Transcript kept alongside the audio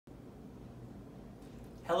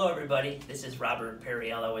Hello everybody, this is Robert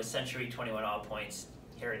Perriello with Century 21 All Points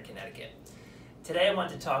here in Connecticut. Today I want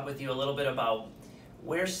to talk with you a little bit about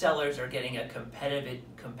where sellers are getting a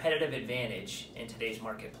competitive advantage in today's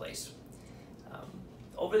marketplace.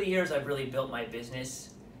 Over the years I've really built my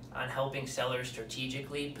business on helping sellers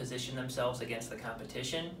strategically position themselves against the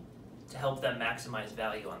competition to help them maximize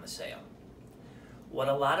value on the sale. What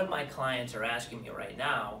a lot of my clients are asking me right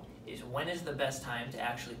now is when is the best time to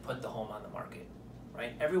actually put the home on the market,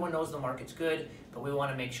 right? Everyone knows the market's good, but we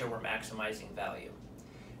want to make sure we're maximizing value.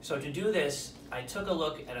 So to do this, I took a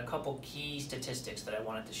look at a couple key statistics that I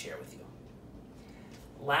wanted to share with you.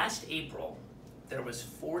 Last April, there was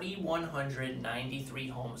 4,193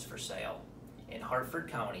 homes for sale in Hartford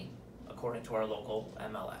County, according to our local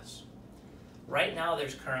MLS. Right now,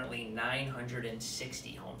 there's currently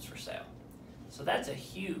 960 homes for sale. So that's a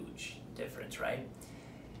huge difference, right?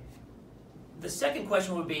 The second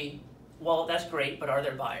question would be, well, that's great, but are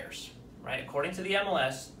there buyers, right? According to the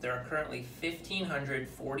MLS, there are currently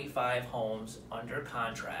 1,545 homes under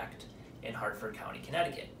contract in Hartford County,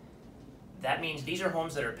 Connecticut. That means these are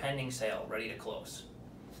homes that are pending sale, ready to close.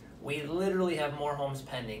 We literally have more homes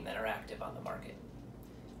pending than are active on the market,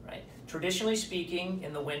 right? Traditionally speaking,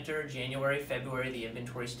 in the winter, January, February, the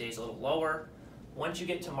inventory stays a little lower. Once you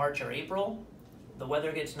get to March or April, the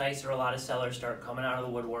weather gets nicer, a lot of sellers start coming out of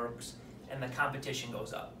the woodworks, and the competition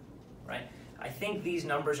goes up, right? I think these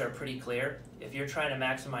numbers are pretty clear. If you're trying to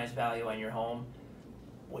maximize value on your home,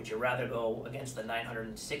 would you rather go against the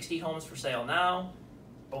 960 homes for sale now,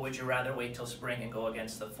 or would you rather wait till spring and go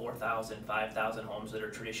against the 4,000, 5,000 homes that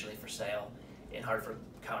are traditionally for sale in Hartford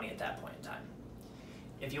County at that point in time?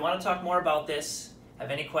 If you want to talk more about this,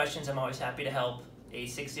 have any questions, I'm always happy to help.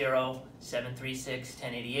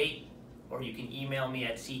 860-736-1088, or you can email me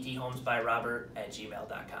at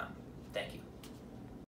cthomesbyrobert@gmail.com. Thank you.